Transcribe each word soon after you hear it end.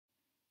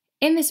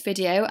In this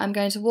video, I'm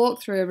going to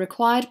walk through a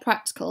required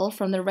practical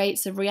from the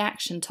rates of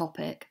reaction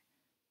topic.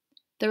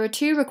 There are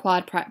two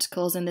required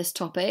practicals in this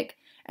topic,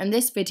 and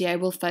this video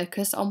will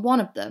focus on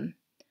one of them.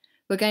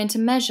 We're going to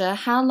measure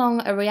how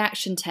long a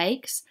reaction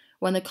takes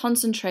when the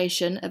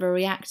concentration of a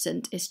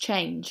reactant is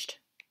changed.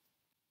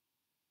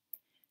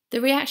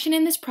 The reaction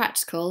in this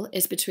practical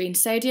is between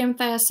sodium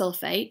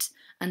thiosulfate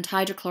and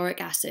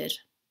hydrochloric acid.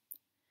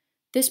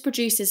 This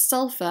produces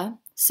sulfur,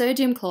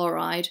 sodium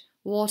chloride,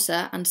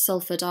 water and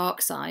sulfur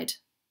dioxide.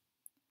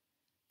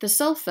 The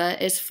sulfur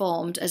is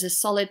formed as a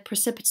solid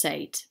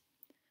precipitate,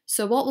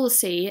 so what we'll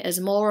see as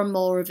more and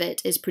more of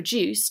it is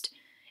produced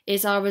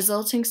is our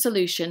resulting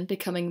solution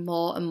becoming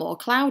more and more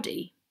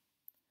cloudy,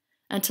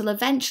 until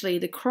eventually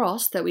the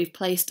cross that we've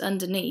placed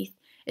underneath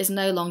is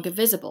no longer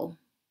visible.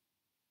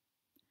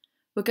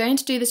 We're going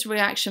to do this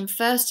reaction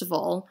first of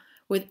all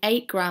with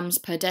 8 grams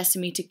per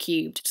decimeter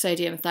cubed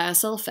sodium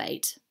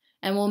thiosulfate,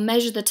 and we'll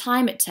measure the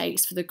time it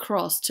takes for the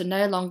cross to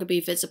no longer be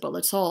visible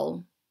at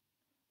all.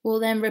 We'll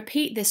then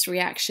repeat this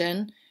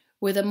reaction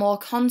with a more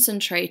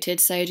concentrated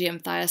sodium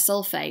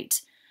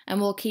thiosulfate, and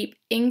we'll keep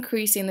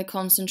increasing the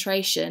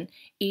concentration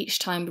each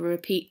time we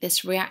repeat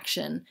this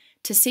reaction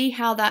to see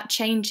how that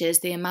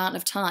changes the amount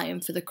of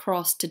time for the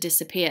cross to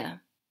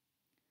disappear.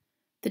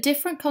 The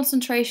different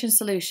concentration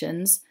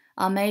solutions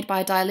are made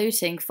by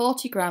diluting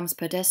 40 grams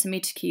per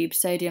decimeter cubed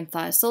sodium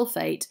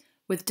thiosulfate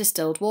with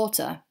distilled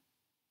water.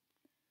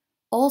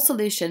 All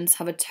solutions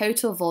have a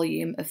total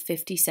volume of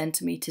 50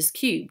 centimeters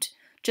cubed,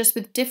 just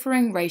with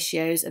differing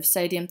ratios of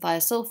sodium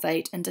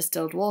thiosulfate and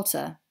distilled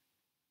water.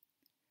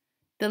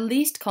 The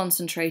least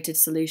concentrated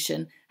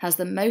solution has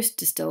the most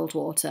distilled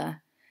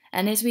water,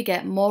 and as we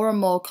get more and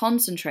more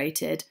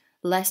concentrated,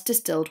 less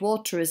distilled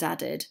water is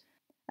added,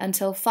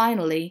 until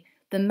finally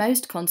the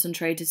most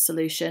concentrated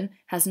solution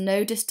has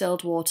no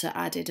distilled water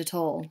added at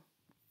all.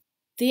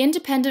 The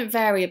independent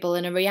variable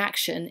in a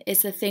reaction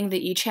is the thing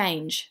that you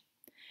change,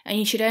 and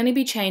you should only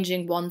be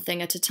changing one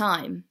thing at a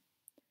time.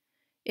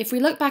 If we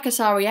look back at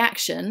our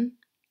reaction,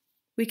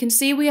 we can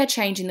see we are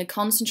changing the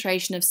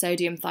concentration of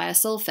sodium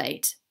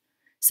thiosulfate,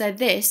 so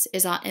this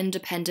is our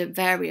independent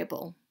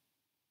variable.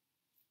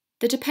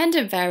 The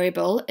dependent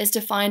variable is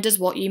defined as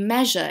what you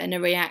measure in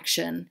a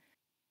reaction.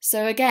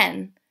 So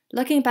again,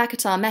 looking back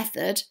at our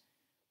method,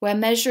 we're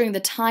measuring the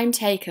time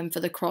taken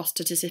for the cross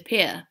to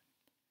disappear,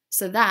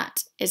 so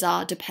that is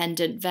our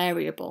dependent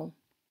variable.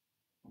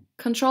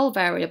 Control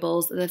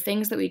variables are the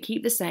things that we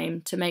keep the same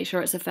to make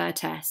sure it's a fair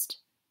test.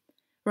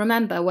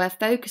 Remember, we're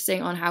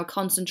focusing on how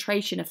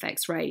concentration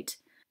affects rate,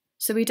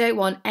 so we don't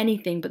want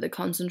anything but the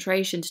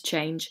concentration to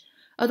change,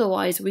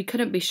 otherwise we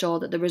couldn't be sure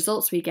that the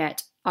results we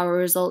get are a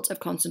result of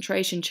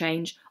concentration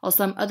change or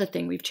some other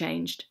thing we've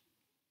changed.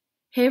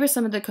 Here are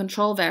some of the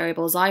control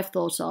variables I've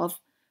thought of,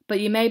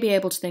 but you may be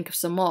able to think of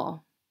some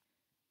more.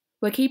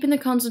 We're keeping the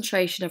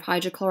concentration of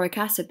hydrochloric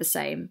acid the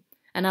same,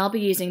 and I'll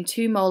be using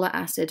 2 molar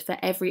acid for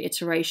every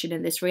iteration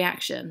in this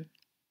reaction.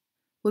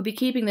 We'll be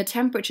keeping the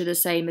temperature the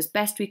same as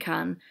best we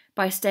can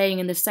by staying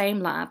in the same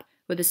lab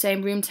with the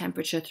same room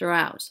temperature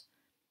throughout.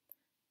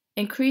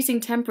 Increasing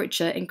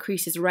temperature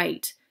increases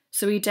rate,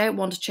 so we don't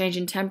want a change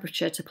in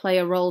temperature to play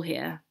a role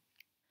here.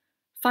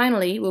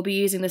 Finally, we'll be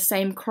using the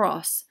same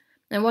cross,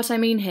 and what I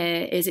mean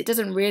here is it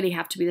doesn't really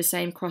have to be the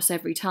same cross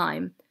every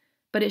time,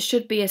 but it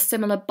should be a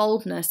similar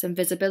boldness and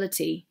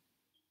visibility.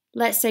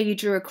 Let's say you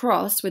drew a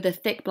cross with a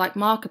thick black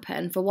marker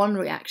pen for one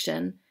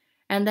reaction,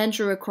 and then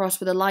drew a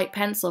cross with a light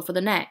pencil for the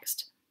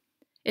next.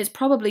 It's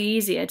probably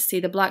easier to see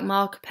the black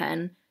marker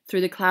pen through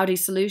the cloudy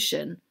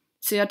solution,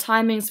 so your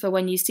timings for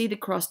when you see the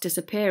cross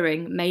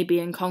disappearing may be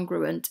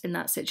incongruent in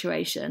that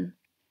situation.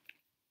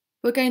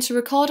 We're going to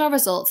record our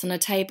results on a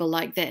table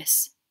like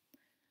this.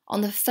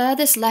 On the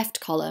furthest left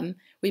column,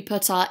 we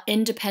put our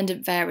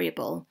independent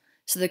variable,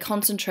 so the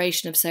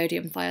concentration of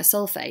sodium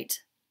thiosulfate.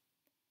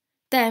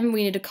 Then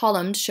we need a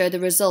column to show the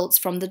results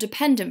from the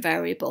dependent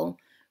variable,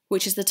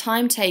 which is the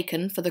time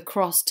taken for the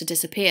cross to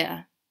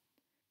disappear.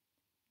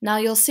 Now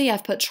you'll see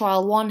I've put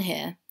trial 1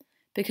 here,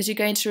 because you're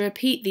going to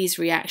repeat these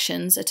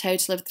reactions a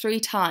total of 3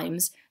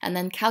 times and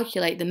then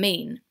calculate the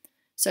mean.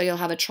 So you'll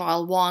have a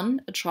trial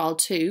 1, a trial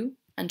 2,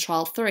 and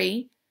trial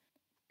 3,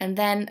 and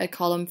then a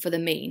column for the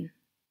mean.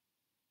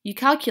 You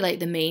calculate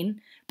the mean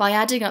by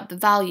adding up the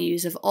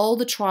values of all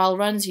the trial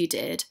runs you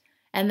did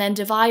and then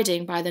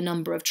dividing by the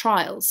number of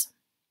trials.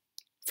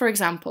 For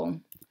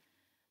example,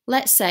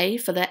 let's say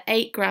for the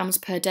 8 grams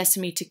per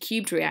decimeter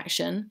cubed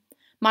reaction,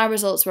 my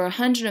results were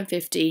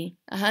 150,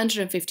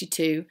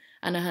 152,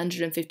 and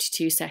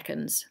 152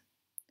 seconds.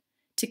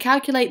 To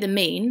calculate the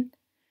mean,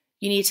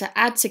 you need to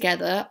add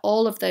together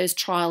all of those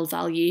trial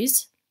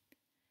values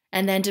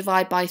and then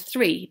divide by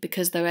 3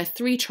 because there are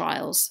 3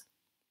 trials.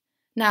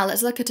 Now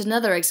let's look at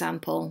another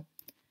example.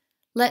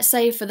 Let's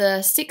say for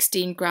the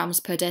 16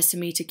 grams per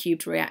decimeter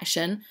cubed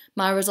reaction,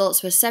 my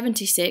results were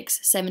 76,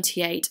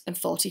 78, and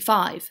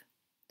 45.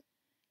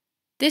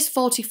 This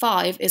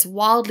 45 is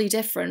wildly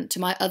different to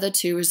my other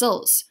 2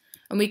 results,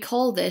 and we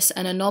call this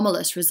an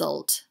anomalous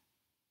result.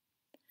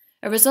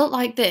 A result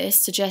like this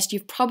suggests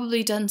you've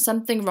probably done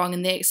something wrong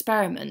in the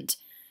experiment,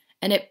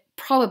 and it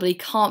probably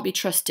can't be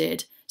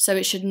trusted, so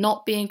it should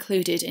not be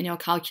included in your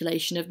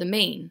calculation of the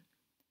mean.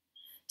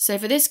 So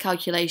for this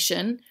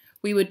calculation,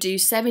 we would do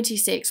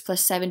 76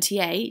 plus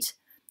 78,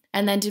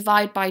 and then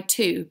divide by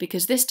 2,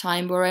 because this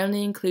time we're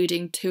only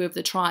including 2 of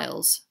the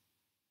trials.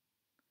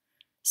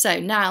 So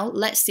now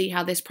let's see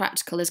how this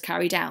practical is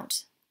carried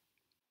out.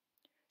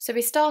 So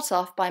we start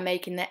off by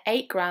making the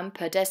 8 gram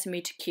per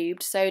decimetre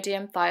cubed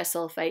sodium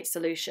thiosulfate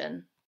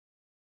solution.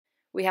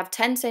 We have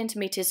 10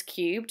 centimetres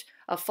cubed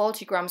of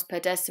 40 grams per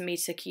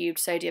decimetre cubed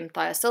sodium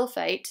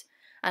thiosulfate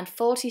and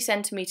 40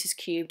 centimetres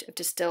cubed of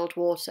distilled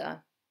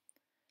water.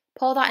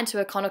 Pour that into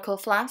a conical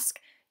flask,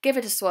 give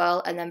it a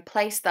swirl, and then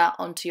place that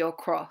onto your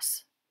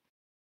cross.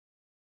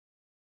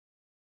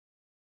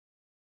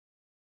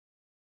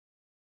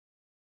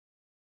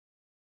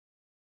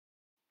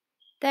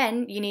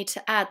 Then you need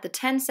to add the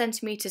 10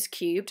 centimetres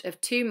cubed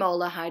of 2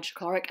 molar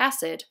hydrochloric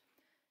acid.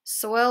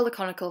 Swirl the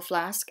conical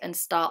flask and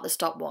start the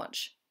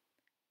stopwatch.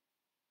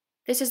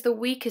 This is the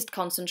weakest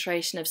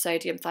concentration of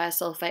sodium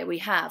thiosulfate we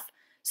have,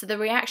 so the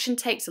reaction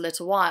takes a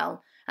little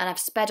while, and I've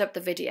sped up the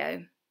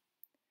video.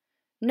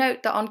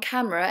 Note that on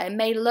camera it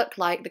may look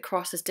like the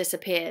cross has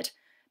disappeared,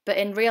 but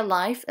in real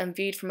life and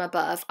viewed from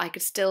above I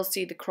could still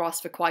see the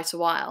cross for quite a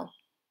while.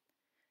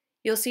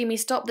 You'll see me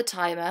stop the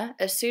timer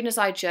as soon as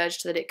I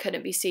judged that it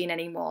couldn't be seen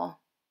anymore.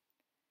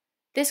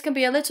 This can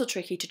be a little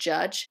tricky to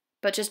judge,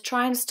 but just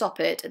try and stop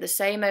it at the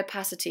same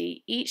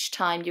opacity each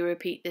time you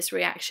repeat this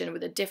reaction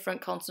with a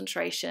different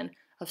concentration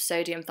of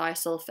sodium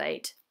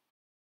thiosulfate.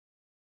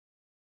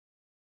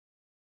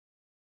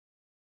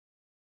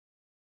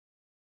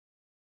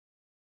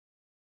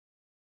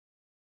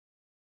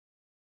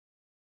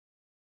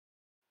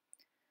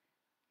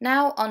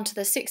 Now onto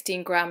the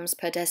 16 grams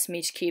per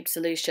decimetre cubed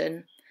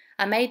solution.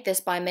 I made this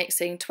by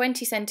mixing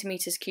 20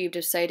 centimetres cubed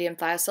of sodium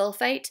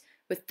thiosulfate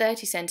with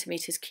 30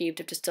 centimetres cubed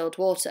of distilled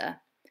water.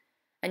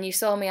 And you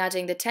saw me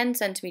adding the 10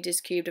 centimetres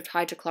cubed of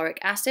hydrochloric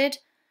acid,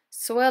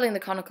 swirling the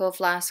conical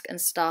flask and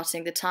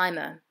starting the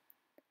timer.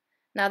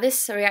 Now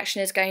this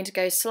reaction is going to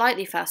go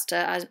slightly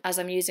faster as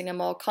I'm using a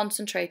more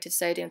concentrated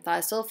sodium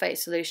thiosulfate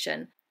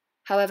solution.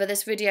 However,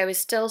 this video is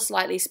still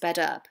slightly sped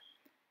up.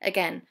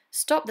 Again,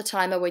 stop the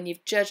timer when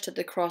you've judged that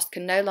the cross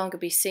can no longer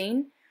be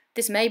seen.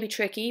 This may be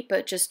tricky,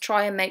 but just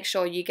try and make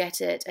sure you get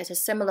it at a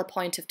similar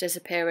point of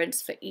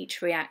disappearance for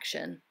each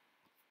reaction.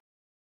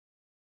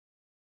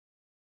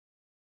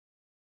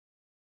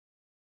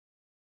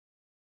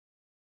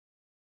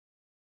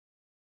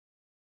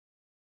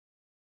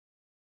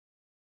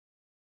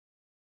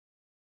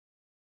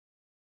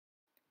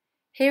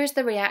 Here is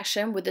the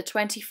reaction with the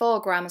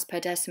 24 grams per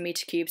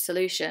decimetre cubed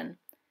solution.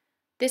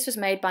 This was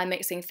made by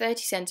mixing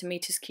 30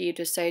 centimetres cubed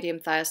of sodium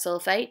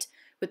thiosulfate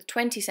with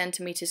 20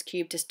 centimetres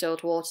cubed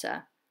distilled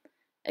water.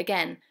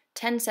 Again,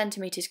 10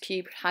 centimetres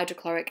cubed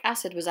hydrochloric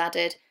acid was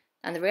added,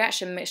 and the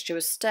reaction mixture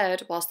was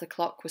stirred whilst the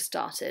clock was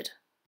started.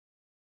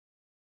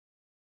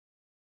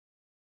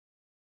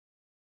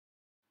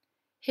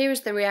 Here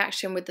is the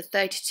reaction with the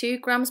 32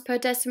 grams per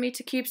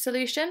decimetre cubed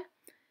solution.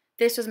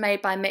 This was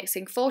made by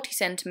mixing 40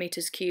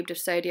 centimetres cubed of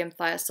sodium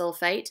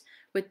thiosulfate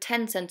with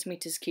 10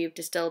 centimetres cubed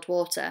distilled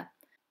water.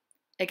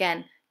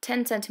 Again,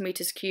 10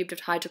 centimetres cubed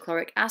of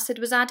hydrochloric acid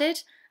was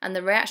added, and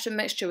the reaction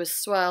mixture was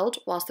swirled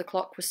whilst the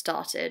clock was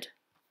started.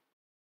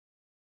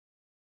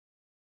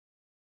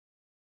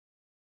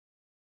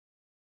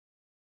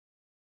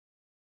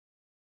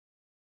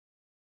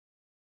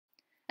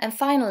 And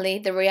finally,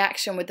 the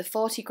reaction with the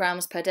 40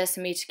 grams per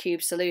decimetre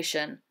cubed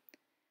solution.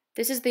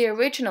 This is the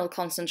original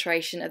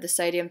concentration of the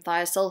sodium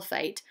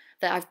thiosulfate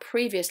that I've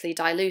previously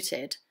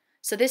diluted.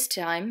 So this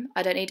time,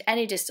 I don't need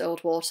any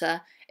distilled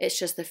water, it's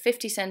just the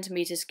 50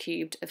 centimetres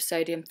cubed of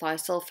sodium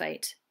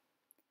thiosulfate.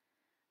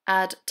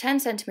 Add 10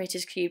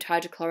 centimetres cubed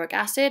hydrochloric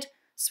acid,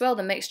 swirl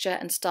the mixture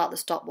and start the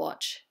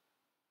stopwatch.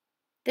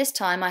 This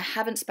time I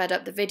haven't sped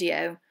up the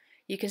video.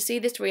 You can see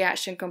this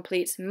reaction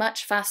completes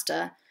much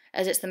faster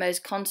as it's the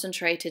most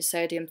concentrated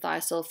sodium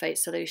thiosulfate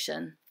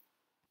solution.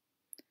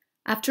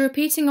 After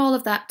repeating all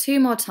of that 2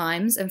 more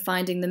times and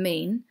finding the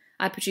mean,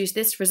 I produce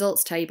this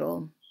results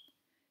table.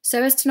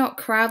 So as to not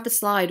crowd the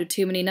slide with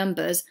too many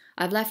numbers,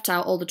 I've left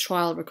out all the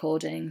trial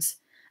recordings.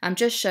 I'm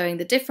just showing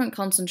the different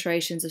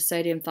concentrations of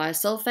sodium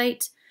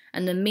thiosulfate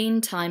and the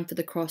mean time for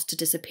the cross to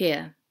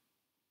disappear.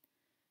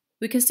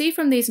 We can see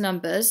from these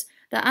numbers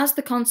that as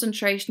the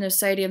concentration of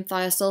sodium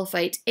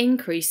thiosulfate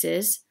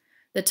increases,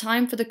 the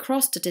time for the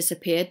cross to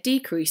disappear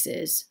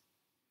decreases.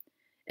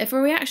 If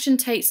a reaction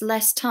takes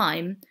less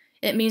time,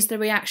 it means the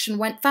reaction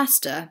went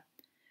faster,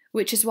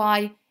 which is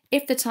why,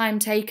 if the time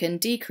taken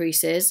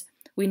decreases,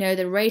 we know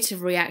the rate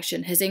of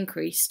reaction has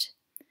increased.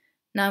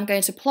 Now I'm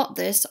going to plot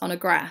this on a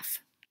graph.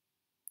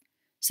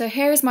 So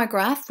here is my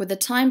graph with the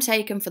time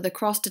taken for the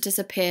cross to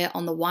disappear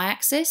on the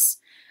y-axis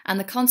and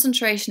the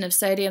concentration of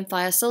sodium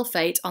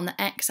thiosulfate on the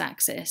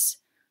x-axis.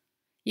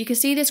 You can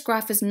see this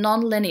graph is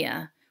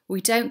non-linear. We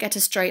don't get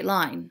a straight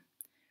line.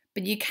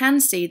 But you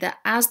can see that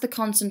as the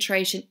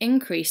concentration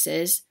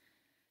increases,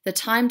 the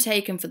time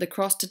taken for the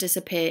cross to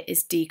disappear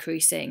is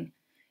decreasing,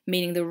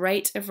 meaning the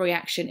rate of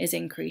reaction is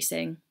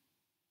increasing.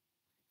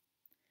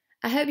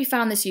 I hope you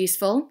found this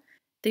useful.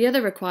 The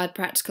other required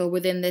practical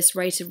within this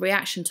rate of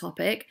reaction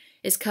topic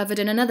is covered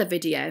in another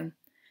video,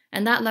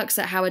 and that looks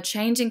at how a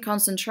change in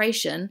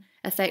concentration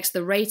affects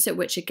the rate at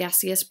which a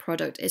gaseous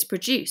product is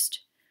produced.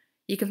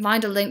 You can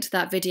find a link to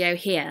that video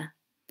here.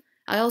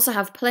 I also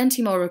have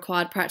plenty more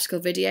required practical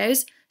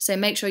videos, so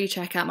make sure you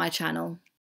check out my channel.